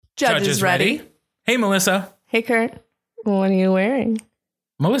Judge is ready. Hey, Melissa. Hey, Kurt. What are you wearing?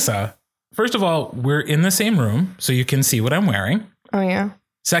 Melissa, first of all, we're in the same room, so you can see what I'm wearing. Oh, yeah.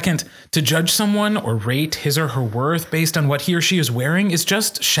 Second, to judge someone or rate his or her worth based on what he or she is wearing is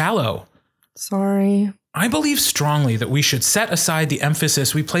just shallow. Sorry. I believe strongly that we should set aside the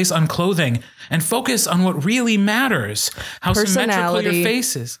emphasis we place on clothing and focus on what really matters. How symmetrical your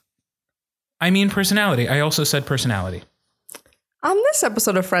face is. I mean personality. I also said personality. On this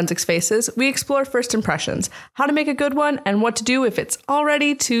episode of Forensics Faces, we explore first impressions, how to make a good one, and what to do if it's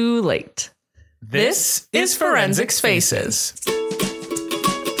already too late. This is Forensics Faces.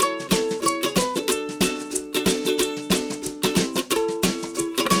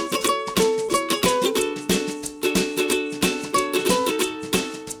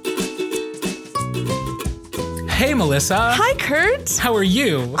 Hey, Melissa. Hi, Kurt. How are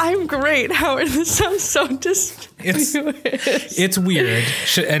you? I'm great. This sounds so It's weird.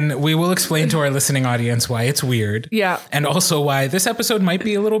 And we will explain to our listening audience why it's weird. Yeah. And also why this episode might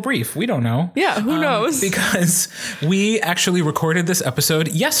be a little brief. We don't know. Yeah, who knows? Because we actually recorded this episode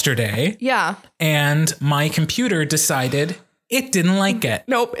yesterday. Yeah. And my computer decided it didn't like it.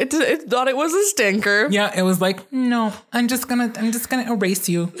 Nope. It thought it was a stinker. Yeah, it was like, no, I'm just gonna erase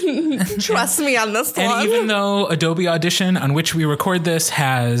you. Trust me on this one. And even though Adobe Audition, on which we record this,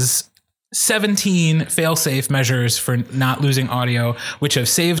 has 17 fail-safe measures for not losing audio, which have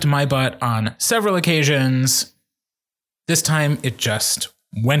saved my butt on several occasions, this time it just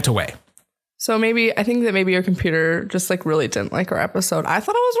went away. So I think that maybe your computer just like really didn't like our episode. I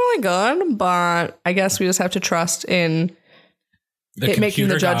thought it was really good, but I guess we just have to trust in it making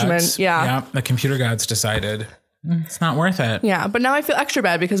the judgment. Gods, yeah. The computer gods decided it's not worth it. Yeah. But now I feel extra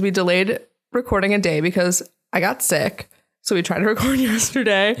bad because we delayed recording a day because I got sick. So we tried to record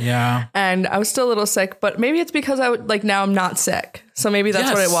yesterday. Yeah. And I was still a little sick, but maybe it's because now I'm not sick. So maybe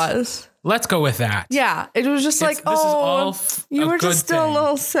that's what it was. Let's go with that. Yeah. It was just you were just still a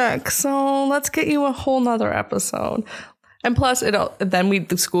little sick. So let's get you a whole nother episode. And plus,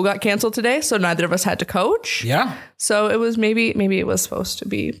 the school got canceled today, so neither of us had to coach. Yeah. So it was maybe it was supposed to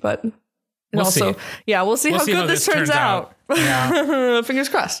be, but we'll see. Yeah, we'll see how good this turns out. Yeah. Fingers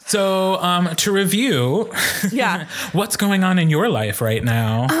crossed. So to review, yeah, what's going on in your life right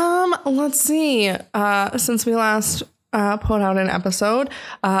now? Let's see. Since we last put out an episode,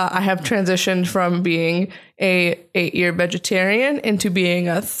 I have transitioned from being a 8-year vegetarian into being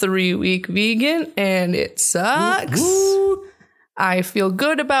a 3-week vegan, and it sucks. Ooh. I feel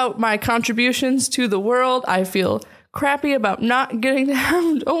good about my contributions to the world. I feel crappy about not getting to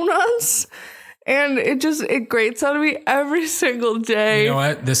have donuts, and it grates on me every single day. You know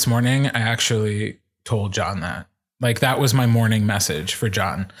what? This morning I actually told John that. Like, that was my morning message for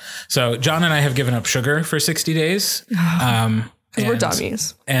John. So John and I have given up sugar for 60 days. We're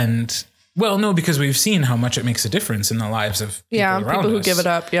dummies. And, well, no, because we've seen how much it makes a difference in the lives of people around us. People who give it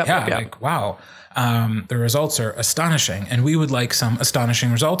up. Yep. Like, wow. The results are astonishing. And we would like some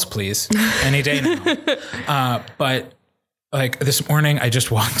astonishing results, please. Any day now. But, like, this morning I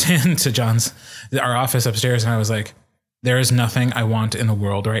just walked into our office upstairs, and I was like, there is nothing I want in the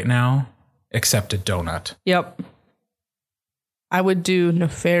world right now except a donut. Yep. I would do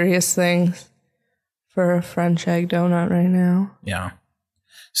nefarious things for a French egg donut right now. Yeah.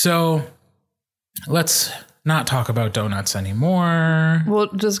 So let's not talk about donuts anymore. We'll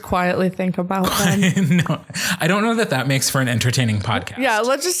just quietly think about them. No, I don't know that makes for an entertaining podcast. Yeah,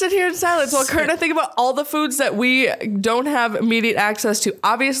 let's just sit here in silence while Kurt and I think about all the foods that we don't have immediate access to.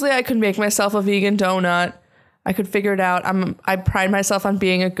 Obviously, I could make myself a vegan donut. I could figure it out. I pride myself on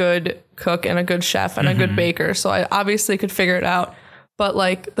being a good cook and a good chef and a good baker. So I obviously could figure it out. But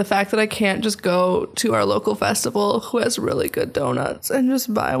like the fact that I can't just go to our local festival who has really good donuts and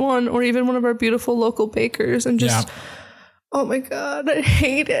just buy one, or even one of our beautiful local bakers and just, oh my God, I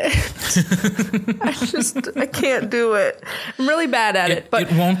hate it. I can't do it. I'm really bad at it. But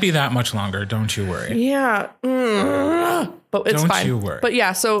it won't be that much longer. Don't you worry. Yeah. But it's fine. Don't you worry. But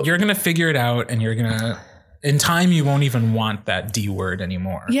yeah, so you're going to figure it out, and you're going to, in time, you won't even want that D word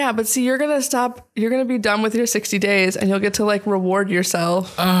anymore. Yeah, but see, you're going to be done with your 60 days and you'll get to like reward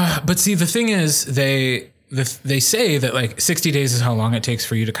yourself. But see, the thing is, they say that like 60 days is how long it takes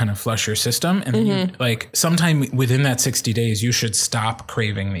for you to kind of flush your system. And then you, like, sometime within that 60 days, you should stop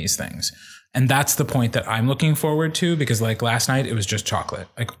craving these things. And that's the point that I'm looking forward to, because like last night, it was just chocolate.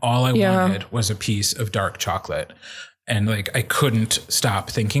 Like all I wanted was a piece of dark chocolate. And like, I couldn't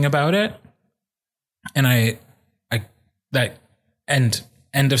stop thinking about it. And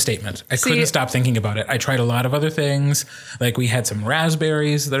end of statement. I couldn't stop thinking about it. I tried a lot of other things. Like we had some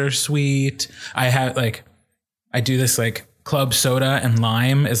raspberries that are sweet. I do this like club soda and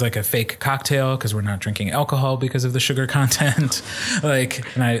lime is like a fake cocktail because we're not drinking alcohol because of the sugar content.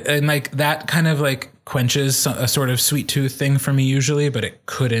 and like that kind of like quenches a sort of sweet tooth thing for me usually, but it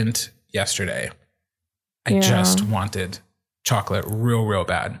couldn't yesterday. I just wanted chocolate real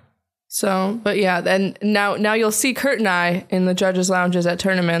bad. So, but yeah, then now you'll see Kurt and I in the judges' lounges at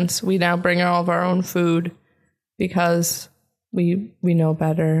tournaments. We now bring all of our own food because we know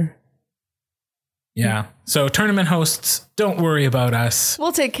better. Yeah. So tournament hosts, don't worry about us.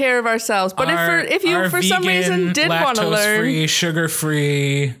 We'll take care of ourselves. But if you for some reason did want to learn, lactose-free,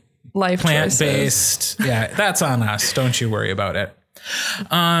 sugar-free, life plant-based, that's on us. Don't you worry about it.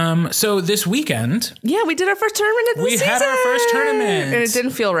 So this weekend, we did our first tournament of the season. We had our first tournament, and it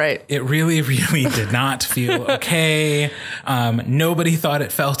didn't feel right. It really did not feel okay. Nobody thought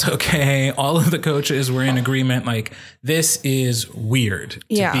it felt okay. All of the coaches were in agreement. Like, this is weird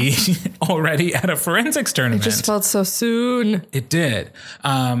to be already at a forensics tournament. It just felt so soon. It did.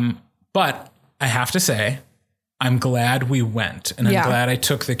 But I have to say, I'm glad we went, and I'm glad I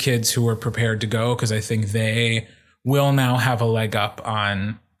took the kids who were prepared to go, because I think they will now have a leg up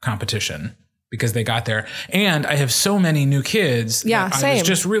on competition because they got there. And I have so many new kids. Yeah, same. I was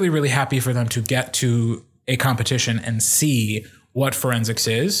just really happy for them to get to a competition and see what forensics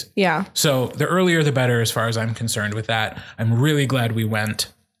is. Yeah. So the earlier the better as far as I'm concerned with that. I'm really glad we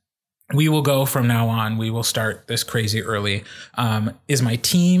went. We will go from now on. We will start this crazy early. Is my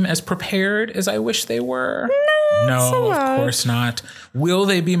team as prepared as I wish they were? No, of course not. Will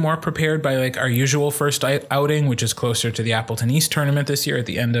they be more prepared by like our usual first outing, which is closer to the Appleton East tournament this year at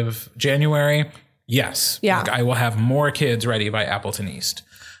the end of January? Yes. Yeah. Like, I will have more kids ready by Appleton East.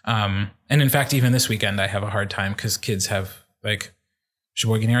 And in fact, even this weekend, I have a hard time because kids have like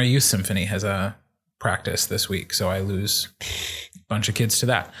Sheboygan Area Youth Symphony has a practice this week. So I lose a bunch of kids to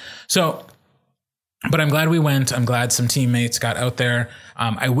that. So, but I'm glad we went. I'm glad some teammates got out there.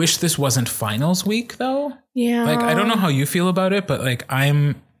 I wish this wasn't finals week though. Yeah. Like, I don't know how you feel about it, but like,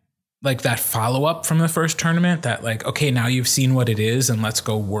 I'm like that follow up from the first tournament that like, okay, now you've seen what it is and let's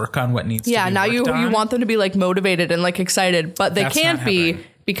go work on what needs to be worked on. Yeah. Now you want them to be like motivated and like excited, but they can't be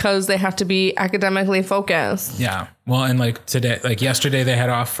because they have to be academically focused. Yeah. Well, and like today, like yesterday they had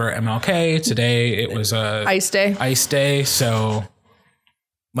off for MLK. Today it was Ice Day. So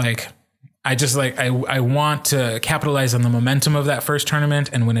like, I just like, I want to capitalize on the momentum of that first tournament.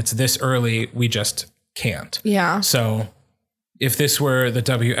 And when it's this early, we just can't. Yeah. So if this were the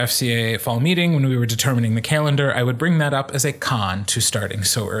WFCA fall meeting, when we were determining the calendar, I would bring that up as a con to starting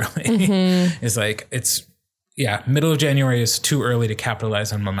so early. Mm-hmm. It's like, middle of January is too early to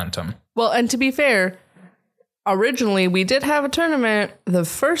capitalize on momentum. Well, and to be fair, originally we did have a tournament the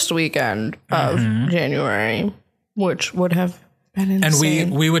first weekend of January, which would have been insane.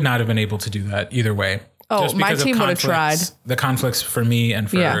 And we would not have been able to do that either way. Oh, my team would have tried. The conflicts for me and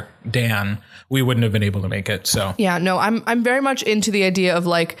for Dan, we wouldn't have been able to make it. So yeah, no, I'm very much into the idea of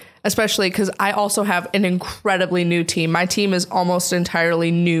like, especially because I also have an incredibly new team. My team is almost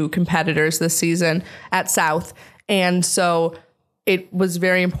entirely new competitors this season at South. And so it was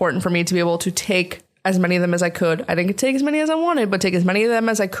very important for me to be able to take as many of them as I could. I didn't take as many as I wanted, but take as many of them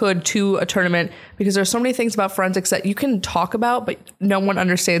as I could to a tournament, because there's so many things about forensics that you can talk about, but no one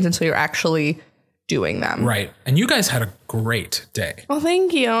understands until you're actually doing them. Right. And you guys had a great day. Well,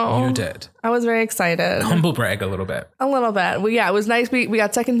 thank you. You did. I was very excited. Humble brag a little bit. A little bit. Well, yeah, it was nice. We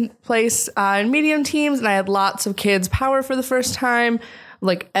got second place in medium teams, and I had lots of kids power for the first time,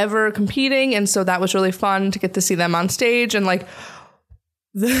 like ever competing. And so that was really fun to get to see them on stage. And like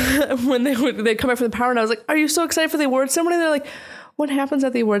when they'd come out for the power, and I was like, are you so excited for the award ceremony? And they're like, what happens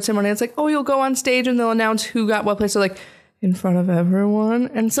at the award ceremony? It's like, oh, you'll go on stage and they'll announce who got what place. They're like, in front of everyone.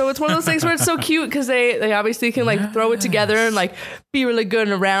 And so it's one of those things where it's so cute because they obviously can like throw it together and like be really good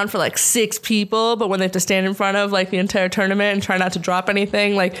and around for like 6 people, but when they have to stand in front of like the entire tournament and try not to drop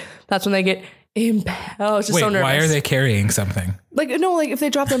anything, like that's when they get impelled. It's just so nervous. Why are they carrying something? Like, no, like if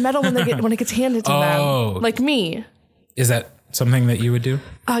they drop their medal when it gets handed to them. Like me. Is that something that you would do?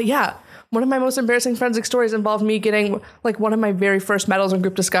 Yeah. One of my most embarrassing forensic stories involved me getting like one of my very first medals in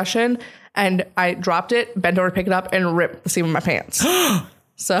group discussion, and I dropped it, bent over to pick it up, and ripped the seam of my pants.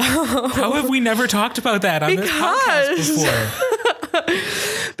 So how have we never talked about that on this podcast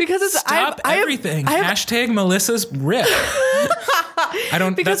before? Because it's everything. Hashtag Melissa's rip.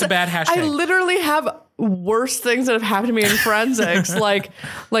 That's a bad hashtag. I literally have worse things that have happened to me in forensics. like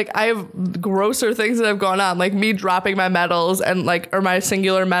I have grosser things that have gone on, like me dropping my medals and like, or my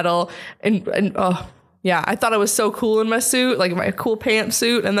singular medal and Yeah, I thought I was so cool in my suit, like my cool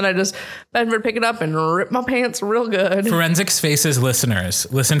pantsuit, and then I just bent over to pick it up and ripped my pants real good. Forensics Faces listeners,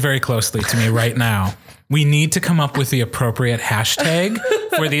 listen very closely to me right now. We need to come up with the appropriate hashtag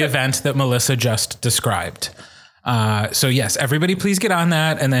for the event that Melissa just described. So yes, everybody please get on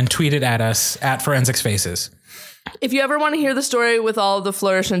that and then tweet it at us at Forensics Faces. If you ever want to hear the story with all the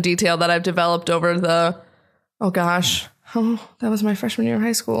flourish and detail that I've developed over the, that was my freshman year of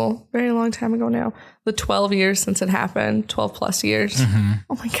high school. Very long time ago now. The 12 years since it happened. 12 plus years. Mm-hmm.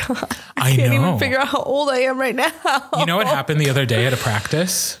 Oh my God. I can't even figure out how old I am right now. You know what happened the other day at a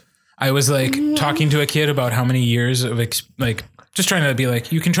practice? I was like talking to a kid about how many years of just trying to be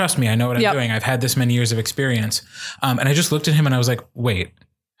like, you can trust me. I know what I'm doing. I've had this many years of experience. And I just looked at him and I was like, wait,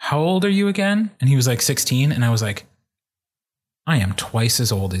 how old are you again? And he was like 16. And I was like, I am twice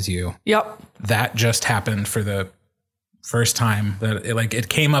as old as you. Yep. That just happened for the first time that it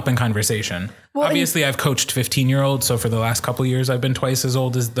came up in conversation. Well, obviously I've coached 15-year-olds. So for the last couple of years, I've been twice as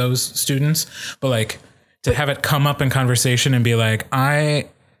old as those students. But to have it come up in conversation and be like, I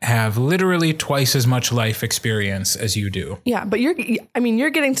have literally twice as much life experience as you do. Yeah, but you're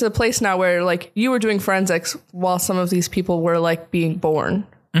getting to the place now where you were doing forensics while some of these people were being born.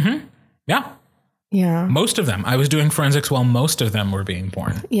 Mm-hmm. Yeah. Yeah. Most of them. I was doing forensics while most of them were being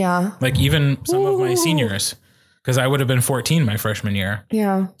born. Yeah. Even some of my seniors, because I would have been 14 my freshman year.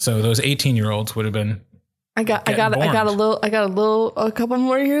 Yeah. So those 18-year-olds would have been. I got a couple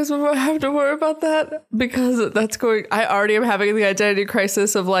more years before I have to worry about that, because I already am having the identity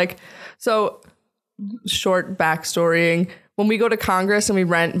crisis of so short backstorying. When we go to Congress and we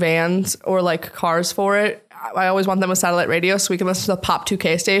rent vans or cars for it, I always want them with satellite radio so we can listen to the Pop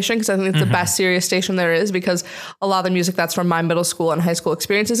 2K station, because I think it's the best Sirius station there is, because a lot of the music that's from my middle school and high school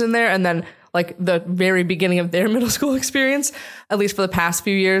experiences in there, and then the very beginning of their middle school experience, at least for the past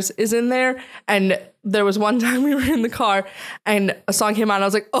few years, is in there. And there was one time we were in the car and a song came on. I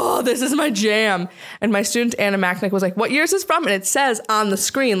was like, oh, this is my jam. And my student, Anna Macknick, was like, what year is this from? And it says on the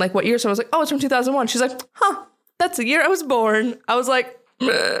screen, what year. So I was like, oh, it's from 2001. She's like, huh, that's the year I was born. I was like,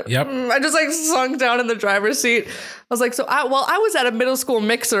 yep. I just sunk down in the driver's seat. I was like, I was at a middle school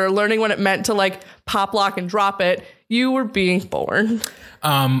mixer learning what it meant to pop, lock, and drop it. You were being born.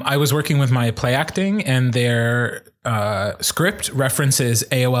 I was working with my play acting, and their script references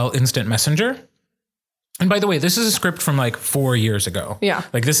AOL Instant Messenger. And by the way, this is a script from 4 years ago. Yeah.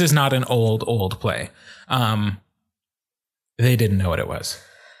 This is not an old play. They didn't know what it was.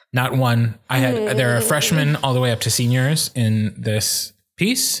 Not one. There are freshmen all the way up to seniors in this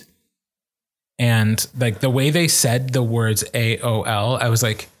piece. And the way they said the words AOL, I was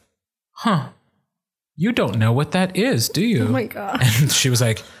like, huh, you don't know what that is, do you? Oh my God. And she was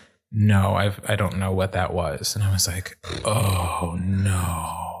like, no, I don't know what that was. And I was like, oh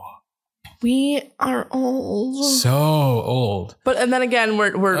no. We are old. So old. And then again,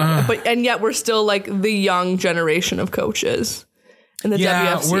 and yet we're still the young generation of coaches. In the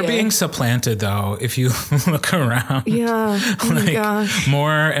WFCA. We're being supplanted though. If you look around, yeah, oh my gosh.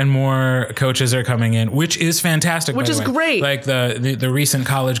 More and more coaches are coming in, which is fantastic. Which is great. The recent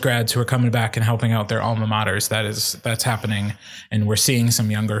college grads who are coming back and helping out their alma maters. That's happening, and we're seeing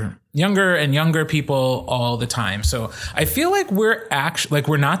some younger and younger people all the time. So I feel like we're actually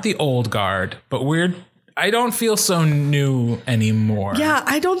we're not the old guard, but I don't feel so new anymore. Yeah,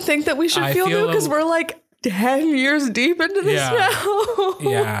 I don't think that we should feel new, because we're 10 years deep into this now.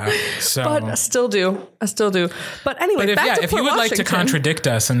 Yeah. So, but I still do. But anyway, if you would like to contradict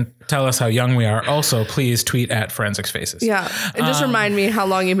us and tell us how young we are, also please tweet at Forensics Faces. Yeah. And just remind me how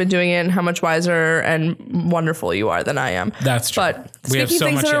long you've been doing it and how much wiser and wonderful you are than I am. That's true. But speaking of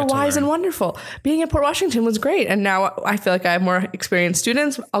things that are wise and wonderful, being at Port Washington was great. And now I feel like I have more experienced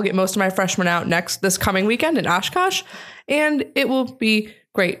students. I'll get most of my freshmen out this coming weekend in Oshkosh, and it will be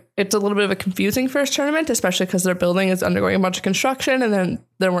great. It's a little bit of a confusing first tournament, especially because their building is undergoing a bunch of construction, and then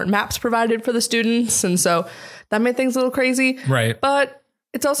there weren't maps provided for the students. And so that made things a little crazy. Right. But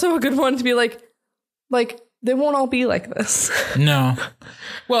it's also a good one to be they won't all be like this. No.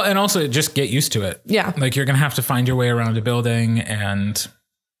 Well, and also just get used to it. Yeah. You're going to have to find your way around a building, and,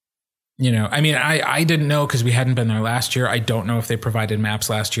 I didn't know because we hadn't been there last year. I don't know if they provided maps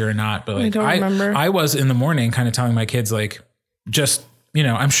last year or not, but I don't remember. I was in the morning kind of telling my kids, just,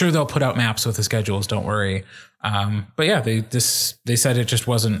 I'm sure they'll put out maps with the schedules. Don't worry. But yeah, they said it just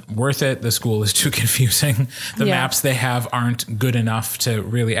wasn't worth it. The school is too confusing. The maps they have aren't good enough to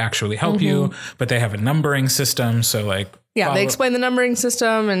really actually help you, but they have a numbering system. So they explained the numbering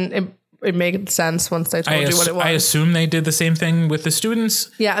system, and it made sense once they told you what it was. I assume they did the same thing with the students.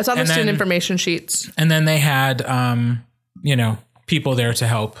 Yeah. It's on the student information sheets. And then they had, people there to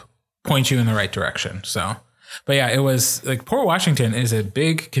help point you in the right direction. So, but yeah, it was like Port Washington is a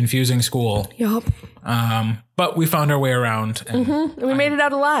big, confusing school. Yup. But we found our way around. And And we made it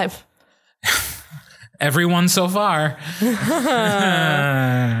out alive. everyone so far.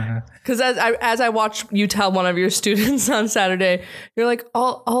 Because as I watched you tell one of your students on Saturday, you're like,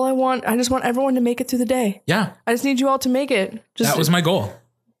 I just want everyone to make it through the day. Yeah. I just need you all to make it. That was my goal.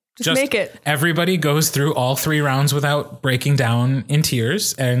 Just make it. Everybody goes through all 3 rounds without breaking down in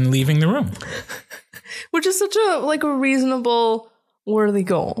tears and leaving the room. Which is such a reasonable, worthy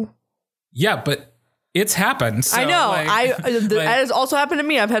goal. Yeah, but it's happened. So I know. that has also happened to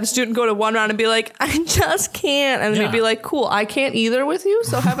me. I've had a student go to one round and be like, I just can't. And then he'd be like, cool, I can't either with you,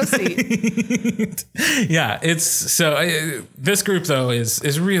 so have a seat. Yeah, it's so this group though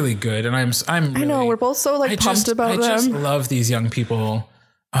is really good, and I'm really, I know, we're both so pumped about them. I just love these young people.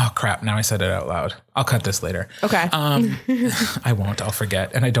 Oh crap, now I said it out loud. I'll cut this later. Okay. I won't, I'll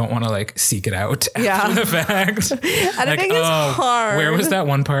forget, and I don't want to seek it out after the fact. Editing is hard. Where was that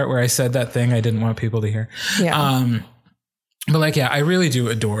one part where I said that thing I didn't want people to hear? Yeah. But I really do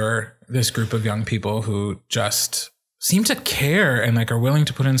adore this group of young people who just seem to care and are willing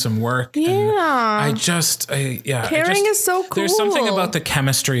to put in some work. Yeah. Caring is so cool. There's something about the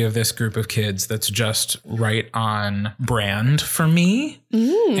chemistry of this group of kids that's just right on brand for me.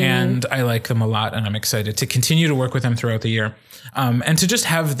 And I like them a lot, and I'm excited to continue to work with them throughout the year. And to just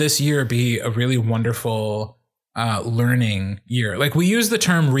have this year be a really wonderful learning year. We use the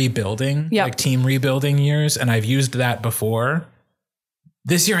term rebuilding, team rebuilding years, and I've used that before.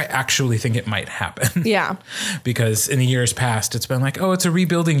 This year, I actually think it might happen. Yeah. Because in the years past, it's been it's a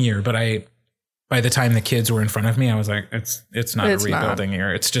rebuilding year. But by the time the kids were in front of me, I was like, it's not a rebuilding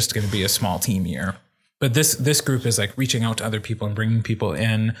year. It's just going to be a small team year. But this group is reaching out to other people and bringing people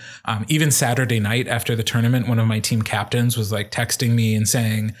in. Even Saturday night after the tournament, one of my team captains was texting me and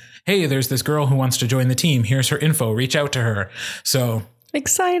saying, hey, there's this girl who wants to join the team. Here's her info. Reach out to her. So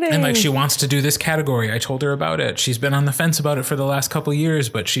exciting. And she wants to do this category. I told her about it. She's been on the fence about it for the last couple of years,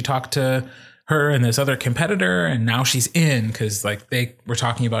 but she talked to her and this other competitor, and now she's in because they were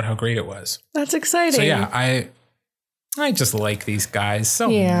talking about how great it was. That's exciting. So yeah, I just like these guys so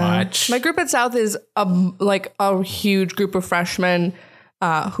much. My group at South is a huge group of freshmen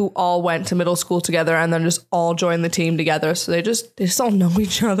who all went to middle school together and then just all joined the team together. So they just all know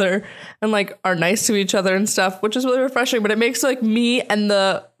each other and are nice to each other and stuff, which is really refreshing. But it makes me and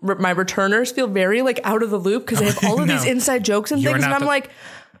my returners feel very out of the loop because they have all of these inside jokes and things. And I'm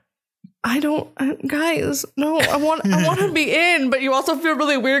guys, no, I want to be in, but you also feel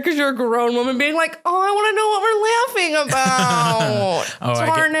really weird because you're a grown woman being like, I want to know what we're laughing about.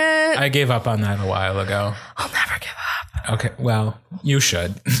 Darn it. I gave up on that a while ago. I'll never give up. Okay, well, you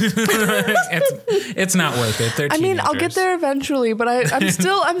should. It's not worth it. They're teenagers. I'll get there eventually, but I'm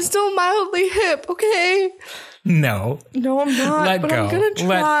still mildly hip. Okay. No, I'm not. I'm gonna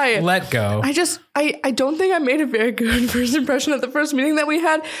try. Let go. I don't think I made a very good first impression at the first meeting that we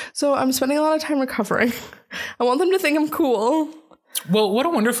had, so I'm spending a lot of time recovering. I want them to think I'm cool. Well, what a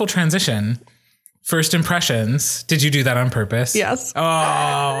wonderful transition. First impressions. Did you do that on purpose? Yes.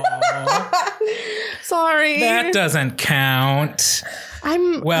 Oh. Sorry. That doesn't count.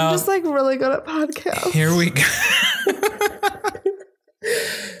 I'm just really good at podcasts. Here we go.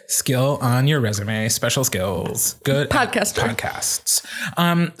 Skill on your resume, special skills. Good podcasts.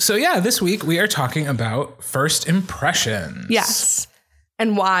 So yeah, this week we are talking about first impressions. Yes.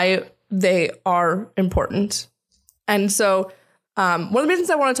 And why they are important. And so one of the reasons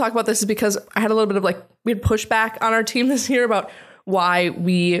I want to talk about this is because I had a little bit of we had pushback on our team this year about why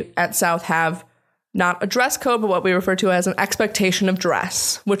we at South have not a dress code, but what we refer to as an expectation of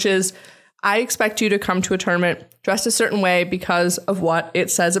dress, which is I expect you to come to a tournament dressed a certain way because of what it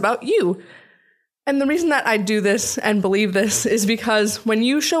says about you. And the reason that I do this and believe this is because when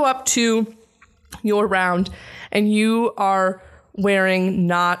you show up to your round and you are wearing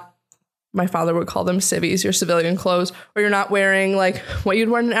not, my father would call them civvies, your civilian clothes, or you're not wearing what you'd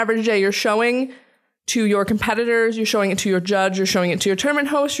wear on an average day, you're showing to your competitors, you're showing it to your judge, you're showing it to your tournament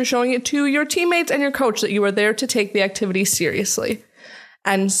host, you're showing it to your teammates and your coach that you are there to take the activity seriously.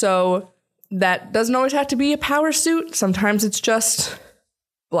 And so that doesn't always have to be a power suit. Sometimes it's just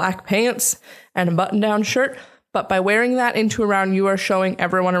black pants and a button-down shirt. But by wearing that into a round, you are showing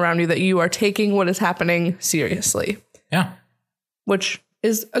everyone around you that you are taking what is happening seriously. Yeah. Which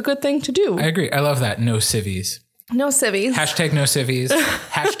is a good thing to do. I agree. I love that. No civvies. No civvies. Hashtag no civvies.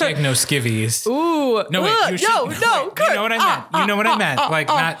 Hashtag no skivvies. Ooh, Ew. No, wait. You should, no, wait, you know what I meant. You know what I meant. Like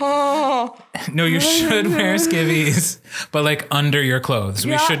not. No, you should wear skivvies, but like under your clothes.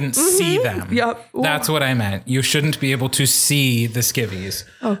 We shouldn't see them. Yep. That's what I meant. You shouldn't be able to see the skivvies.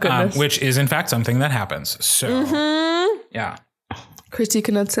 Oh, goodness. Which is in fact something that happens. So yeah. Christy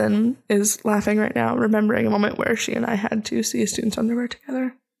Knudsen is laughing right now, remembering a moment where she and I had to see a student's underwear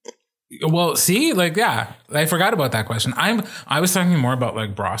together. Well, see, like, yeah, I forgot about that question. I was talking more about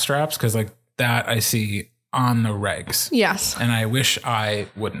like bra straps because like that I see on the regs. Yes. And I wish I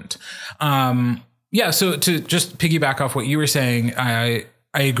wouldn't. Yeah. So to just piggyback off what you were saying, I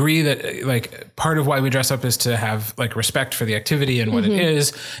agree that like part of why we dress up is to have like respect for the activity and what it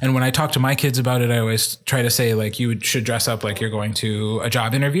is. And when I talk to my kids about it, I always try to say like you should dress up like you're going to a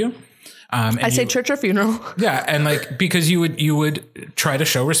job interview. I say church or funeral. Yeah. And like, because you would try to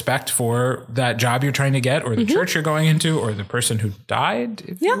show respect for that job you're trying to get or the church you're going into or the person who died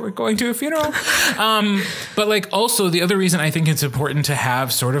if you were going to a funeral. But like also the other reason I think it's important to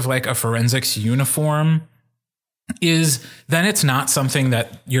have sort of like a forensics uniform is then it's not something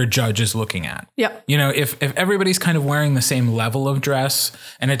that your judge is looking at. Yep. You know, if everybody's kind of wearing the same level of dress,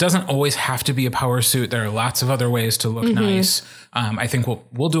 and it doesn't always have to be a power suit, there are lots of other ways to look nice. I think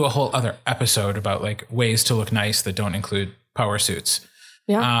we'll do a whole other episode about like ways to look nice that don't include power suits.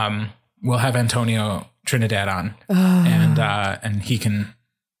 Yeah. We'll have Antonio Trinidad on and he can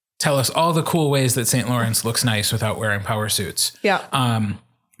tell us all the cool ways that St. Lawrence looks nice without wearing power suits. Yeah.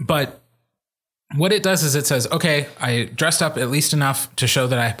 But what it does is it says, okay, I dressed up at least enough to show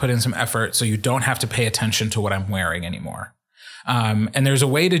that I put in some effort so you don't have to pay attention to what I'm wearing anymore. And there's a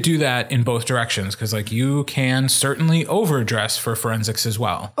way to do that in both directions because like you can certainly overdress for forensics as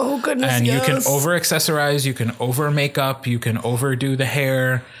well. Oh, goodness. And you can yes. over accessorize, you can over makeup, you can overdo the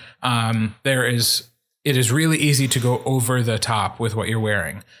hair. It is really easy to go over the top with what you're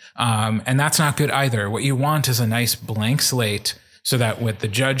wearing. And that's not good either. What you want is a nice blank slate so that what the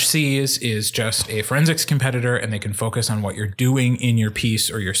judge sees is just a forensics competitor and they can focus on what you're doing in your piece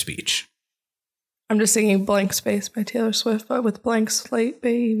or your speech. I'm just singing Blank Space by Taylor Swift, but with blank slate,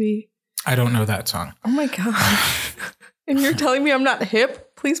 baby. I don't know that song. Oh my God. And you're telling me I'm not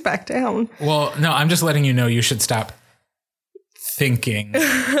hip? Please back down. Well, no, I'm just letting you know you should stop thinking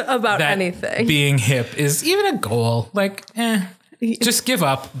about that anything. Being hip is even a goal. Like, just give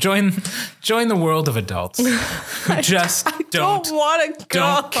up. Join the world of adults who just don't want to go.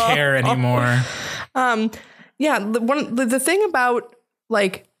 Don't care anymore. Yeah, the thing about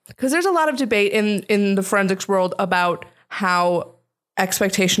like, because there's a lot of debate in the forensics world about how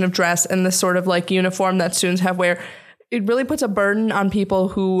expectation of dress and this sort of like uniform that students have wear, it really puts a burden on people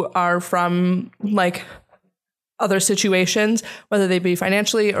who are from like other situations, whether they be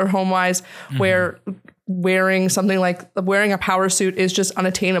financially or home-wise, where wearing something like wearing a power suit is just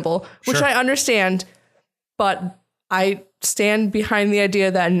unattainable, which I understand, but I stand behind the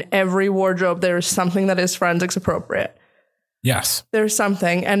idea that in every wardrobe, there is something that is forensics appropriate. Yes. There's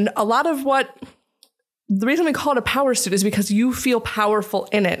something. And a lot of the reason we call it a power suit is because you feel powerful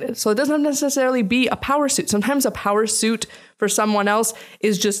in it. So it doesn't necessarily be a power suit. Sometimes a power suit for someone else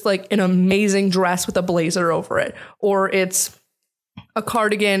is just like an amazing dress with a blazer over it, or it's a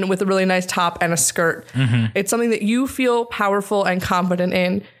cardigan with a really nice top and a skirt. It's something that you feel powerful and confident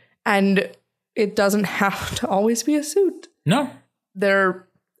in, and it doesn't have to always be a suit. No. There are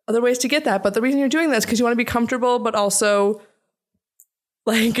other ways to get that, but the reason you're doing that is because you want to be comfortable, but also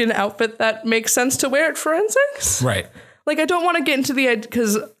like an outfit that makes sense to wear at forensics. Right. Like, I don't want to get into the,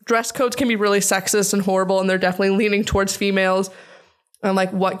 because dress codes can be really sexist and horrible, and they're definitely leaning towards females and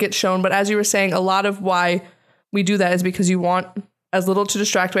like what gets shown. But as you were saying, a lot of why we do that is because you want as little to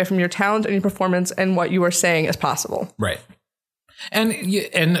distract away from your talent and your performance and what you are saying as possible. Right.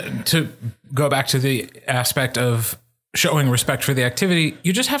 And to go back to the aspect of showing respect for the activity,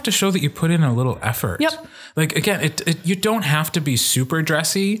 you just have to show that you put in a little effort. Yep. Like, again, you don't have to be super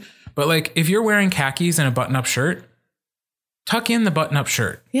dressy, but like if you're wearing khakis and a button-up shirt, tuck in the button-up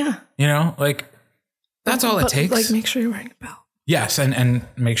shirt. Yeah. You know, like that's all it takes. Like, make sure you're wearing a belt. Yes. And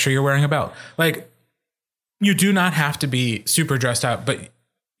make sure you're wearing a belt. Like, you do not have to be super dressed up, but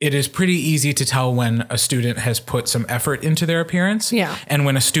it is pretty easy to tell when a student has put some effort into their appearance. Yeah. And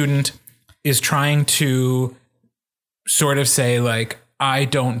when a student is trying to sort of say like, I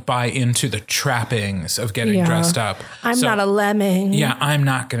don't buy into the trappings of getting dressed up. I'm not a lemming. Yeah, I'm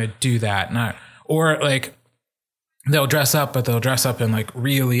not going to do that. Or like they'll dress up, but they'll dress up in like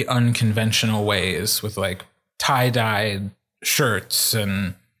really unconventional ways with like tie-dyed shirts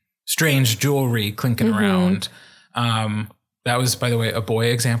and strange jewelry clinking around. That was, by the way, a boy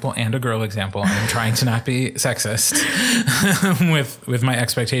example and a girl example. I'm trying to not be sexist with my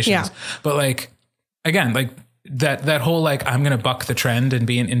expectations. Yeah. But like, again, like that whole, like, I'm going to buck the trend and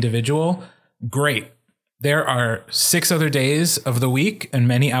be an individual. Great. There are 6 other days of the week and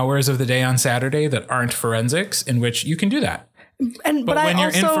many hours of the day on Saturday that aren't forensics in which you can do that. But when you're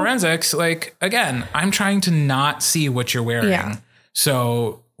in forensics, like, again, I'm trying to not see what you're wearing. Yeah.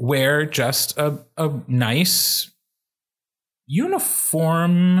 So wear just a nice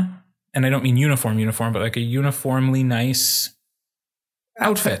uniform, and I don't mean uniform, but like a uniformly nice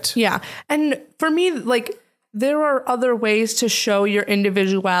outfit. Yeah. And for me, like, there are other ways to show your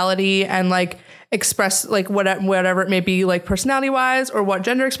individuality and like express like whatever it may be, like personality wise or what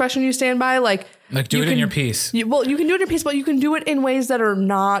gender expression you stand by. Like do it in your piece. You can do it in your piece, but you can do it in ways that are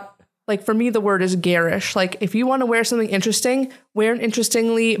not, like, for me, the word is garish. Like, if you want to wear something interesting, wear an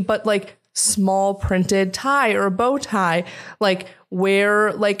interestingly, but like small printed tie or a bow tie. Like,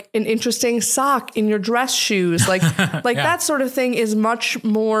 wear like an interesting sock in your dress shoes. Like, that sort of thing is much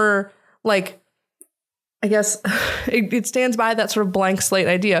more like, I guess it stands by that sort of blank slate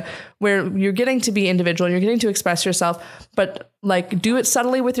idea where you're getting to be individual, you're getting to express yourself, but like do it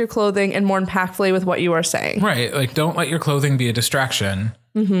subtly with your clothing and more impactfully with what you are saying. Right. Like, don't let your clothing be a distraction.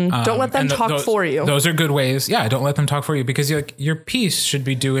 Mm-hmm. Don't let them talk for you. Those are good ways. Yeah. Don't let them talk for you, because your piece should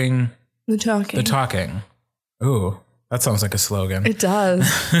be doing the talking. Ooh, that sounds like a slogan. It does.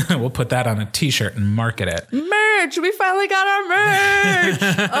 We'll put that on a t-shirt and market it. Merch. We finally got our merch.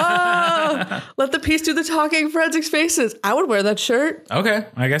 Oh, let the piece do the talking, forensic faces. I would wear that shirt. Okay.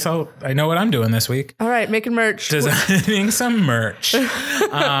 I guess I know what I'm doing this week. All right. Making merch. Designing some merch.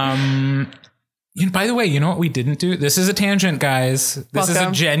 By the way, you know what we didn't do? This is a tangent, guys. This is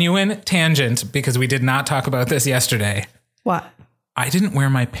a genuine tangent because we did not talk about this yesterday. What? I didn't wear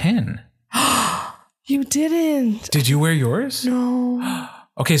my pin. You didn't. Did you wear yours? No.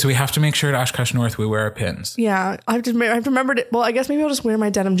 Okay, so we have to make sure at Oshkosh North we wear our pins. Yeah, I've remembered it. Well, I guess maybe I'll just wear my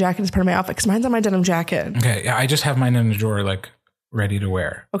denim jacket as part of my outfit because mine's on my denim jacket. Okay, yeah, I just have mine in the drawer, like, ready to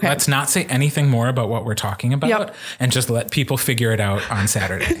wear. Okay. Let's not say anything more about what we're talking about and just let people figure it out on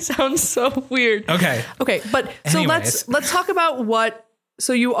Saturday. It sounds so weird. Okay. Okay, but anyways. So let's talk about what,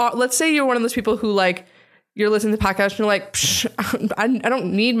 so you are, let's say you're one of those people who, like, you're listening to the podcast and you're like, I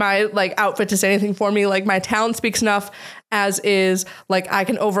don't need my like outfit to say anything for me. Like, my talent speaks enough as is. Like, I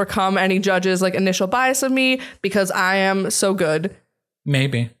can overcome any judge's like initial bias of me because I am so good.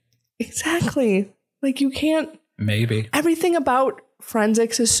 Maybe. Exactly. Like, you can't. Maybe. Everything about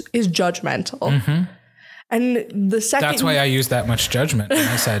forensics is judgmental. Mm-hmm. And the second. That's why I used that much judgment when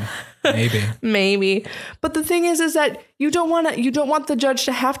I said maybe. Maybe. But the thing is that you don't want the judge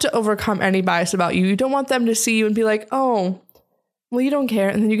to have to overcome any bias about you. You don't want them to see you and be like, oh, well, you don't care.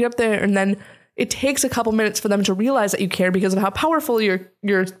 And then you get up there and then it takes a couple minutes for them to realize that you care because of how powerful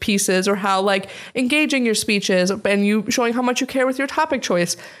your piece is or how like engaging your speech is and you showing how much you care with your topic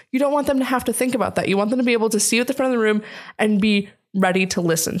choice. You don't want them to have to think about that. You want them to be able to see you at the front of the room and be ready to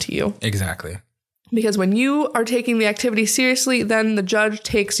listen to you. Exactly. Because when you are taking the activity seriously, then the judge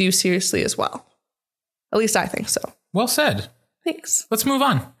takes you seriously as well. At least I think so. Well said. Thanks. Let's move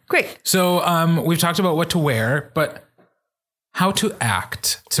on. Great. So we've talked about what to wear, but how to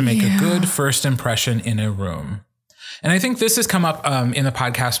act to make a good first impression in a room. And I think this has come up in the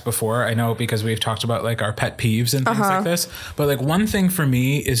podcast before. I know because we've talked about like our pet peeves and things like this. But like one thing for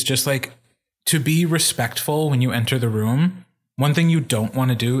me is just like to be respectful when you enter the room. One thing you don't want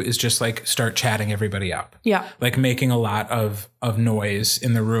to do is just like start chatting everybody up. Yeah. Like making a lot of noise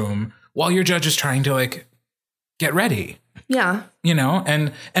in the room while your judge is trying to like get ready. Yeah. You know,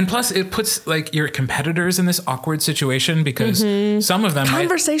 and plus it puts like your competitors in this awkward situation because some of them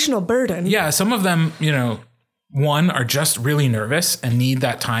conversational burden. Yeah. Some of them, you know, one are just really nervous and need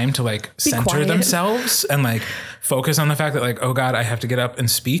that time to like center themselves and like focus on the fact that like, oh God, I have to get up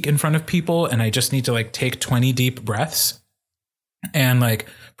and speak in front of people. And I just need to like take 20 deep breaths and like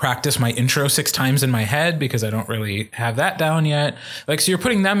practice my intro 6 times in my head because I don't really have that down yet. Like, so you're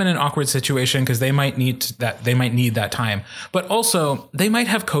putting them in an awkward situation because they might need that time. But also they might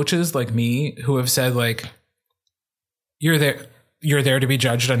have coaches like me who have said like, you're there to be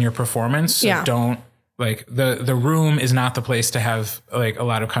judged on your performance. So don't like the room is not the place to have like a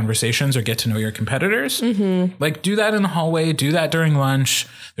lot of conversations or get to know your competitors. Mm-hmm. Like do that in the hallway, do that during lunch.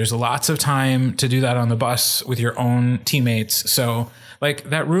 There's lots of time to do that on the bus with your own teammates. So like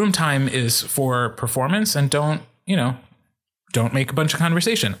that room time is for performance and don't make a bunch of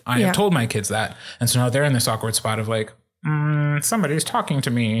conversation. I have told my kids that. And so now they're in this awkward spot of like, somebody's talking to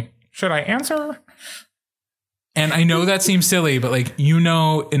me. Should I answer? And I know that seems silly, but like, you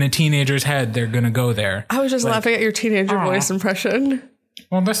know, in a teenager's head, they're going to go there. I was just like, laughing at your teenager voice impression.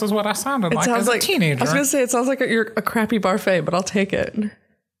 Well, this is what I sounded like as a teenager. I was going to say, it sounds like you're a crappy parfait, but I'll take it.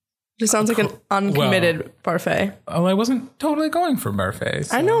 Just sounds like an uncommitted parfait. Oh, I wasn't totally going for parfait.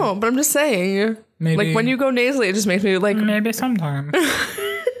 So I know, but I'm just saying. Maybe, like when you go nasally, it just makes me like. Maybe sometime.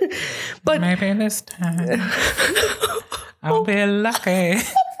 But maybe this time I'll be lucky.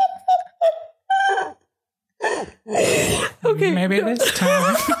 Okay. Maybe this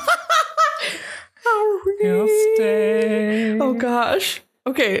time you'll stay. Oh gosh.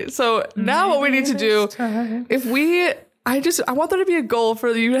 Okay, so now what we need to do, I want there to be a goal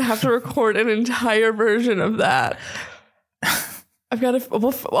for you to have to record an entire version of that.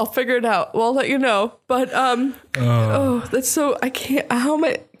 I'll figure it out. Well, I'll let you know. But that's so I can't.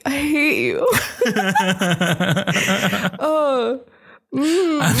 I hate you.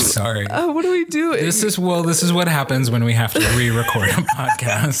 I'm sorry. What do we do? This is what happens when we have to re-record a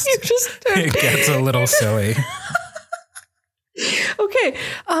podcast. It gets a little silly. Okay.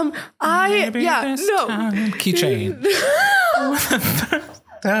 Keychain.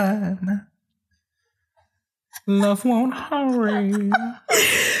 Love won't hurry.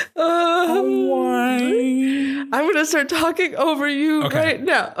 I'm gonna start talking over you right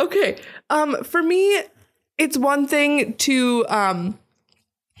now. Okay. For me, it's one thing to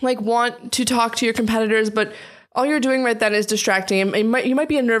want to talk to your competitors, but all you're doing right then is distracting. You might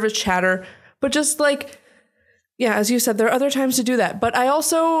be a nervous chatter, but just like, yeah, as you said, there are other times to do that. But I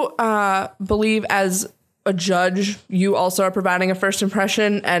also believe as a judge, you also are providing a first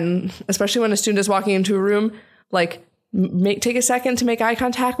impression, and especially when a student is walking into a room, like take a second to make eye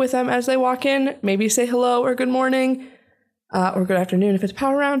contact with them as they walk in. Maybe say hello or good morning or good afternoon if it's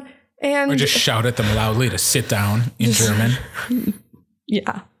power round. Or just shout at them loudly to sit down in German.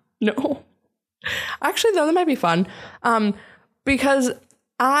 Yeah. No. Actually, though, that might be fun. Because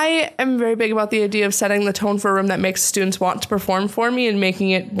I am very big about the idea of setting the tone for a room that makes students want to perform for me and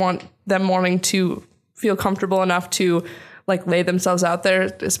making it wanting to feel comfortable enough to like lay themselves out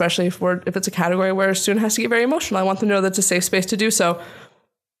there, especially if it's a category where a student has to get very emotional. I want them to know that's a safe space to do so.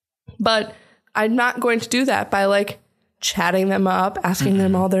 But I'm not going to do that by like chatting them up, asking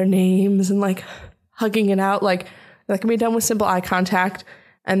them all their names and like hugging it out. Like that can be done with simple eye contact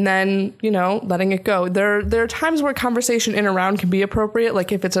and then, letting it go. There are times where conversation in a round can be appropriate.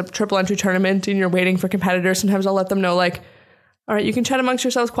 Like if it's a triple entry tournament and you're waiting for competitors, sometimes I'll let them know like, all right, you can chat amongst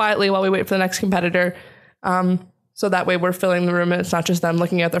yourselves quietly while we wait for the next competitor. So that way we're filling the room and it's not just them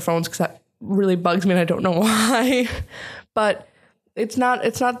looking at their phones, because that really bugs me and I don't know why. But it's not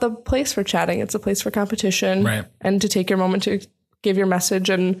the place for chatting. It's a place for competition, right? And to take your moment to give your message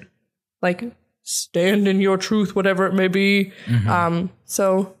and like stand in your truth, whatever it may be.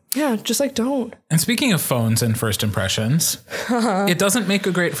 So yeah, just like don't. And speaking of phones and first impressions, it doesn't make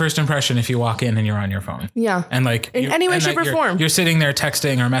a great first impression if you walk in and you're on your phone. Yeah. And like in any way, shape, or form. You're sitting there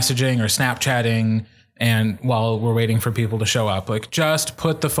texting or messaging or Snapchatting. And while we're waiting for people to show up, like just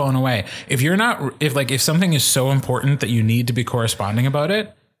put the phone away. If something is so important that you need to be corresponding about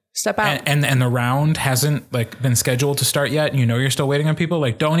it, step out. And the round hasn't like been scheduled to start yet, and you're still waiting on people,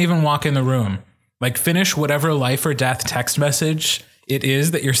 like don't even walk in the room. Like finish whatever life or death text message it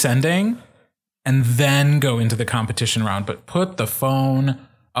is that you're sending, and then go into the competition round. But put the phone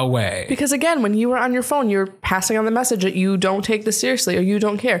away. Because again, when you are on your phone, you're passing on the message that you don't take this seriously or you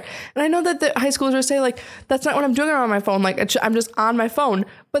don't care. And I know that the high schoolers will say like, that's not what I'm doing on my phone. Like I'm just on my phone.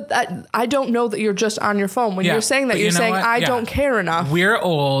 But I don't know that you're just on your phone. When you're saying that, you're saying, I don't care enough. We're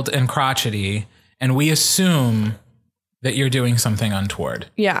old and crotchety and we assume that you're doing something untoward.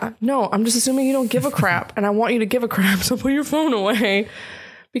 Yeah. No, I'm just assuming you don't give a crap and I want you to give a crap. So put your phone away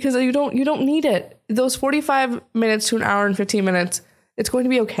because you don't need it. Those 45 minutes to an hour and 15 minutes, it's going to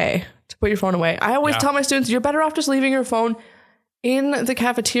be okay to put your phone away. I always tell my students, you're better off just leaving your phone in the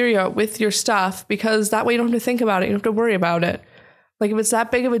cafeteria with your stuff because that way you don't have to think about it. You don't have to worry about it. Like if it's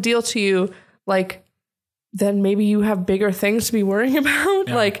that big of a deal to you, like then maybe you have bigger things to be worrying about.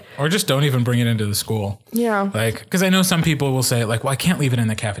 Yeah. Like, or just don't even bring it into the school. Yeah. Like, because I know some people will say like, well, I can't leave it in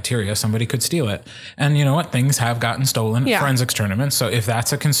the cafeteria. Somebody could steal it. And you know what? Things have gotten stolen at forensics tournaments. So if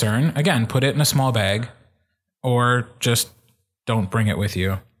that's a concern, again, put it in a small bag or just don't bring it with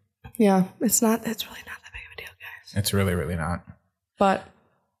you. Yeah. It's really not that big of a deal, guys. It's really, really not. But.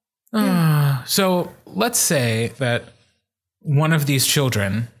 So let's say that one of these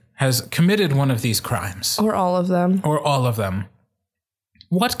children has committed one of these crimes. Or all of them.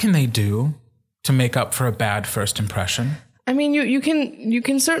 What can they do to make up for a bad first impression? I mean, you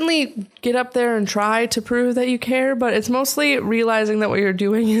can certainly get up there and try to prove that you care, but it's mostly realizing that what you're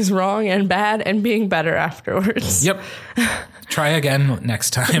doing is wrong and bad and being better afterwards. Yep. Try again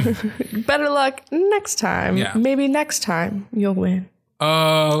next time. Better luck next time. Yeah. Maybe next time you'll win.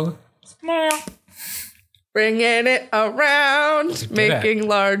 Oh. bringing it around, making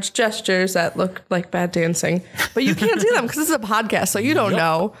large gestures that look like bad dancing. But you can't see them because this is a podcast, so you don't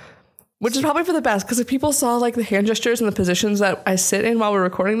know. Which is probably for the best, because if people saw like the hand gestures and the positions that I sit in while we're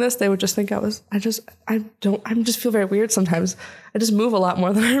recording this, they would just think I just feel very weird sometimes. I just move a lot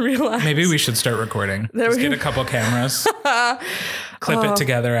more than I realize. Maybe we should start recording. Just get a couple cameras, clip it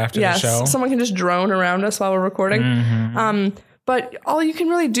together after the show. Someone can just drone around us while we're recording. Mm-hmm. But all you can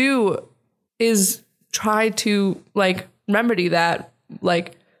really do is try to like remedy that,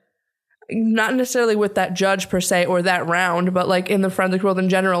 like, not necessarily with that judge per se or that round, but like in the forensic world in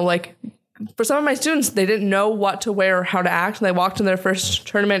general. Like for some of my students, they didn't know what to wear or how to act. They walked in their first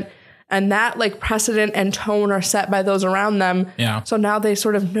tournament, and that like precedent and tone are set by those around them. Yeah. So now they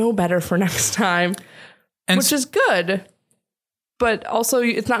sort of know better for next time, which is good. But also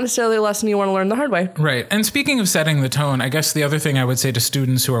it's not necessarily a lesson you want to learn the hard way. Right. And speaking of setting the tone, I guess the other thing I would say to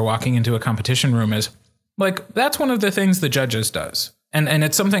students who are walking into a competition room is like, that's one of the things the judges does. And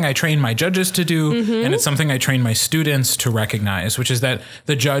it's something I train my judges to do, and it's something I train my students to recognize, which is that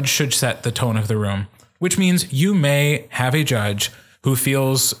the judge should set the tone of the room, which means you may have a judge who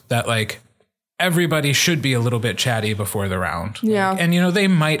feels that like everybody should be a little bit chatty before the round. Yeah. And, they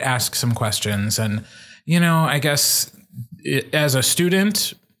might ask some questions, and, I guess as a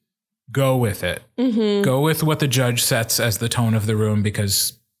student, go with it. Mm-hmm. Go with what the judge sets as the tone of the room,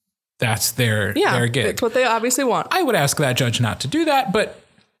 because that's their gig. It's what they obviously want. I would ask that judge not to do that, but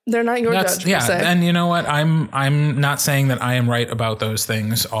they're not your judge. Yeah, per se. And you know what? I'm not saying that I am right about those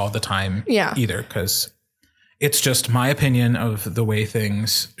things all the time either, because it's just my opinion of the way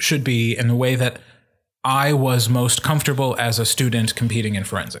things should be and the way that I was most comfortable as a student competing in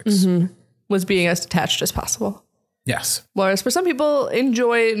forensics. Mm-hmm. Was being as detached as possible. Yes. Whereas for some people,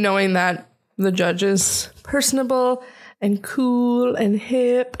 enjoy knowing that the judge is personable and cool and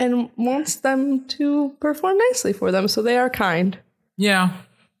hip and wants them to perform nicely for them, so they are kind. Yeah.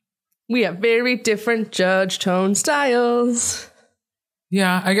 We have very different judge tone styles.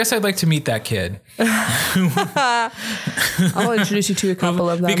 Yeah, I guess I'd like to meet that kid. I'll introduce you to a couple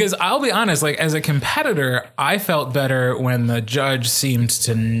of them. Because I'll be honest, like as a competitor, I felt better when the judge seemed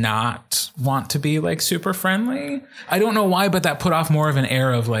to not want to be like super friendly. I don't know why, but that put off more of an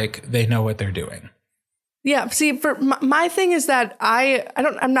air of like they know what they're doing. Yeah. See, for my thing is that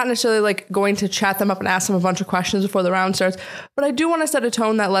I'm not necessarily like going to chat them up and ask them a bunch of questions before the round starts, but I do want to set a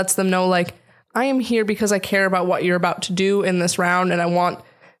tone that lets them know, like, I am here because I care about what you're about to do in this round, and I want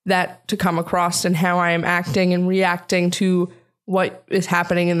that to come across in how I am acting and reacting to what is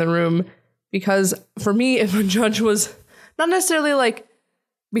happening in the room. Because for me, if a judge was not necessarily like,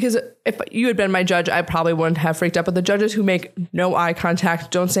 because if you had been my judge, I probably wouldn't have freaked out. But the judges who make no eye contact,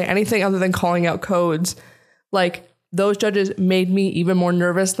 don't say anything other than calling out codes, like those judges made me even more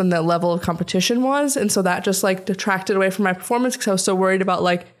nervous than the level of competition was. And so that just like detracted away from my performance, because I was so worried about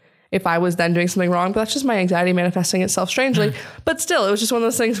like if I was then doing something wrong. But that's just my anxiety manifesting itself strangely. But still, it was just one of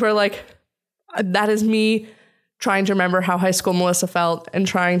those things where like that is me trying to remember how high school Melissa felt and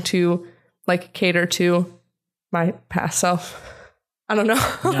trying to like cater to my past self. I don't know.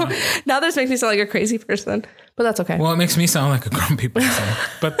 Yeah. Now this makes me sound like a crazy person, but that's okay. Well, it makes me sound like a grumpy person,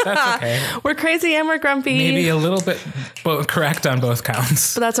 but that's okay. We're crazy and we're grumpy. Maybe a little bit correct on both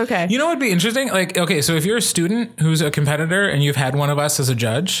counts. But that's okay. You know what would be interesting? Like, okay, so if you're a student who's a competitor and you've had one of us as a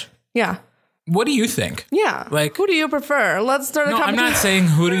judge. Yeah. What do you think? Yeah. Like, who do you prefer? Let's start a competition. I'm not saying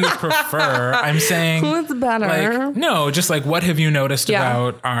who do you prefer. I'm saying who's better. Like, no, just like what have you noticed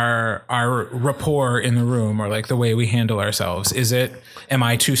about our rapport in the room, or like the way we handle ourselves? Am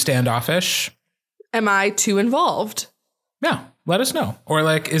I too standoffish? Am I too involved? Yeah. Let us know. Or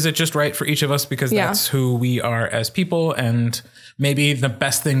like, is it just right for each of us because that's who we are as people? And maybe the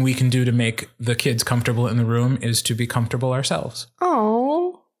best thing we can do to make the kids comfortable in the room is to be comfortable ourselves.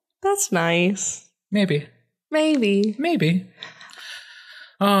 Oh. That's nice. Maybe.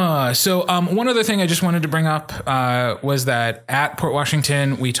 So one other thing I just wanted to bring up was that at Port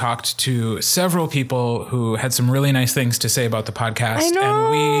Washington, we talked to several people who had some really nice things to say about the podcast. I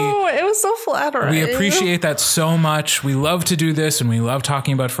know. And it was so flattering. We appreciate that so much. We love to do this, and we love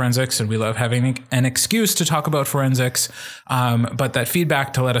talking about forensics, and we love having an excuse to talk about forensics. But that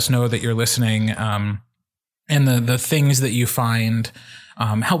feedback to let us know that you're listening and the things that you find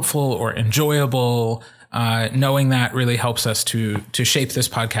helpful or enjoyable, knowing that really helps us to shape this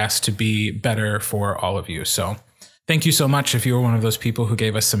podcast to be better for all of you. So thank you so much if you were one of those people who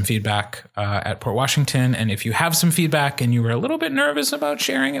gave us some feedback at Port Washington. And if you have some feedback and you were a little bit nervous about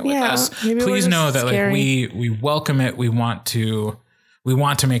sharing it with us, please know that like we welcome it. We want to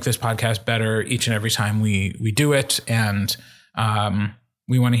make this podcast better each and every time we do it. And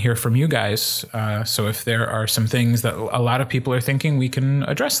we want to hear from you guys. So if there are some things that a lot of people are thinking, we can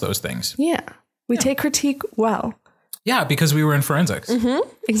address those things. Yeah. We take critique well. Yeah, because we were in forensics.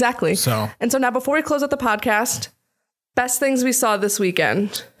 Exactly. So now before we close out the podcast, best things we saw this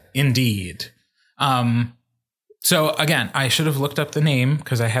weekend. Indeed. So again, I should have looked up the name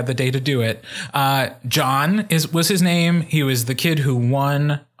because I had the day to do it. John was his name. He was the kid who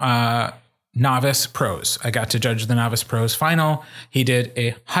won Novice Pros. I got to judge the Novice Pros final. He did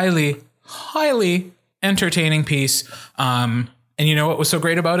a highly, highly entertaining piece. And you know what was so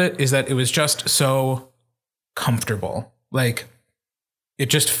great about it is that it was just so comfortable. Like, it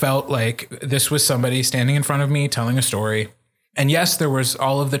just felt like this was somebody standing in front of me telling a story. And yes, there was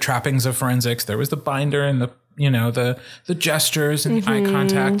all of the trappings of forensics. There was the binder and the gestures and the eye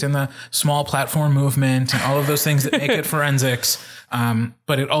contact and the small platform movement and all of those things that make it forensics.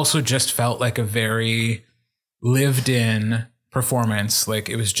 But it also just felt like a very lived in performance. Like,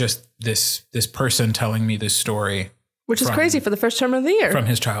 it was just this person telling me this story. Which is crazy for the first term of the year. From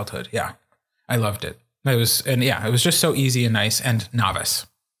his childhood. Yeah. I loved it. It was just so easy and nice and novice.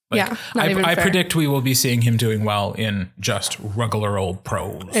 Like, I predict we will be seeing him doing well in just regular old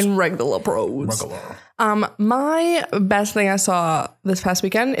pros. My best thing I saw this past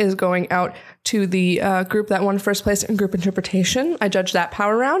weekend is going out to the group that won first place in group interpretation. I judged that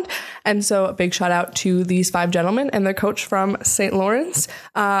power round. And so a big shout out to these 5 gentlemen and their coach from St. Lawrence.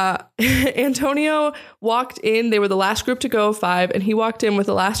 Antonio walked in. They were the last group to go, 5. And he walked in with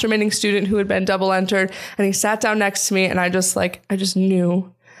the last remaining student who had been double entered. And he sat down next to me. And I just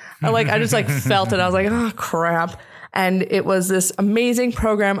knew. I just felt it. I was like, oh, crap. And it was this amazing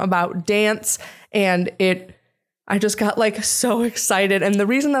program about dance. And I just got so excited. And the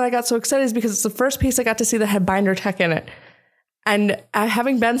reason that I got so excited is because it's the first piece I got to see that had binder tech in it. And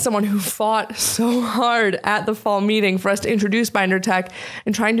having been someone who fought so hard at the fall meeting for us to introduce binder tech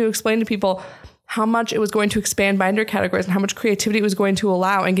and trying to explain to people how much it was going to expand binder categories and how much creativity it was going to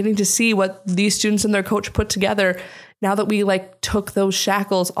allow, and getting to see what these students and their coach put together now that we took those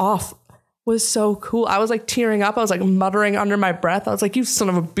shackles off was so cool. I was tearing up. I was muttering under my breath. I was like, you son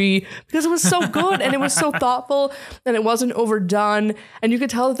of a bee, because it was so good and it was so thoughtful and it wasn't overdone. And you could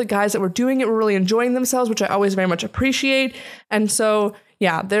tell that the guys that were doing it were really enjoying themselves, which I always very much appreciate. And so,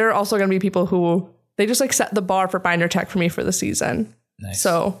 yeah, they're also going to be people who they just set the bar for binder tech for me for the season. Nice.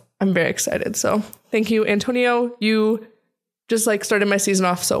 So I'm very excited. So thank you, Antonio. You just started my season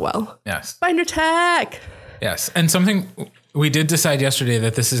off so well. Yes. Binder tech. Yes. And something we did decide yesterday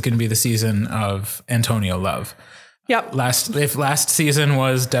that this is going to be the season of Antonio love. Yep. If last season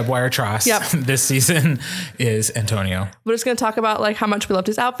was Debwire Tross, this season is Antonio. We're just going to talk about how much we loved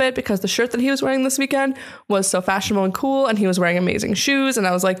his outfit, because the shirt that he was wearing this weekend was so fashionable and cool, and he was wearing amazing shoes. And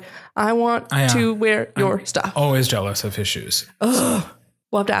I was like, I want to wear your stuff. Always jealous of his shoes. Ugh.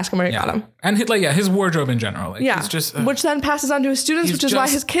 We'll have to ask him where he got them. And his wardrobe in general. He's just, which then passes on to his students, which is why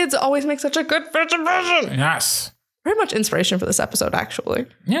his kids always make such a good fashion version. Yes. Very much inspiration for this episode, actually.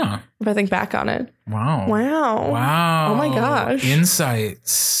 Yeah. If I think back on it. Wow. Oh my gosh.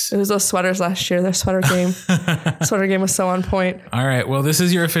 Insights. It was those sweaters last year. Their sweater game. Sweater game was so on point. All right. Well, this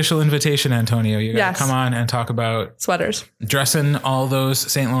is your official invitation, Antonio. You got to come on and talk about sweaters. Dressing all those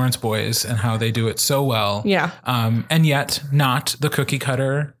St. Lawrence boys and how they do it so well. Yeah. And yet not the cookie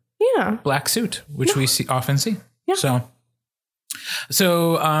cutter black suit, which we often see. Yeah.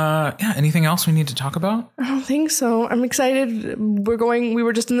 So, anything else we need to talk about? I don't think so. I'm excited. We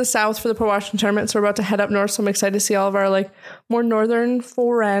were just in the South for the Pro Washington tournament, so we're about to head up north. So I'm excited to see all of our more northern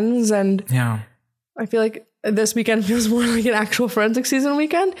forens. And I feel like this weekend feels more like an actual forensic season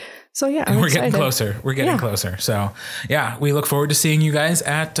weekend. So we're getting closer. We're getting closer. So we look forward to seeing you guys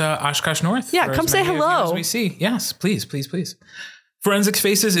at Oshkosh North. Yeah, come say hello. As we see. Yes, please. Forensics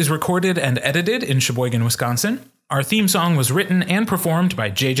Faces is recorded and edited in Sheboygan, Wisconsin. Our theme song was written and performed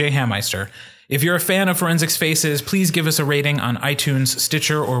by JJ Hammeister. If you're a fan of Forensics Faces, please give us a rating on iTunes,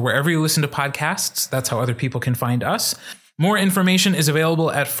 Stitcher, or wherever you listen to podcasts. That's how other people can find us. More information is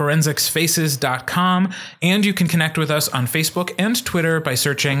available at forensicsfaces.com, and you can connect with us on Facebook and Twitter by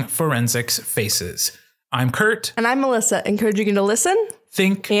searching Forensics Faces. I'm Kurt. And I'm Melissa, encouraging you to listen,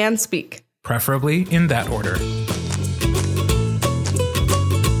 think, and speak. Preferably in that order.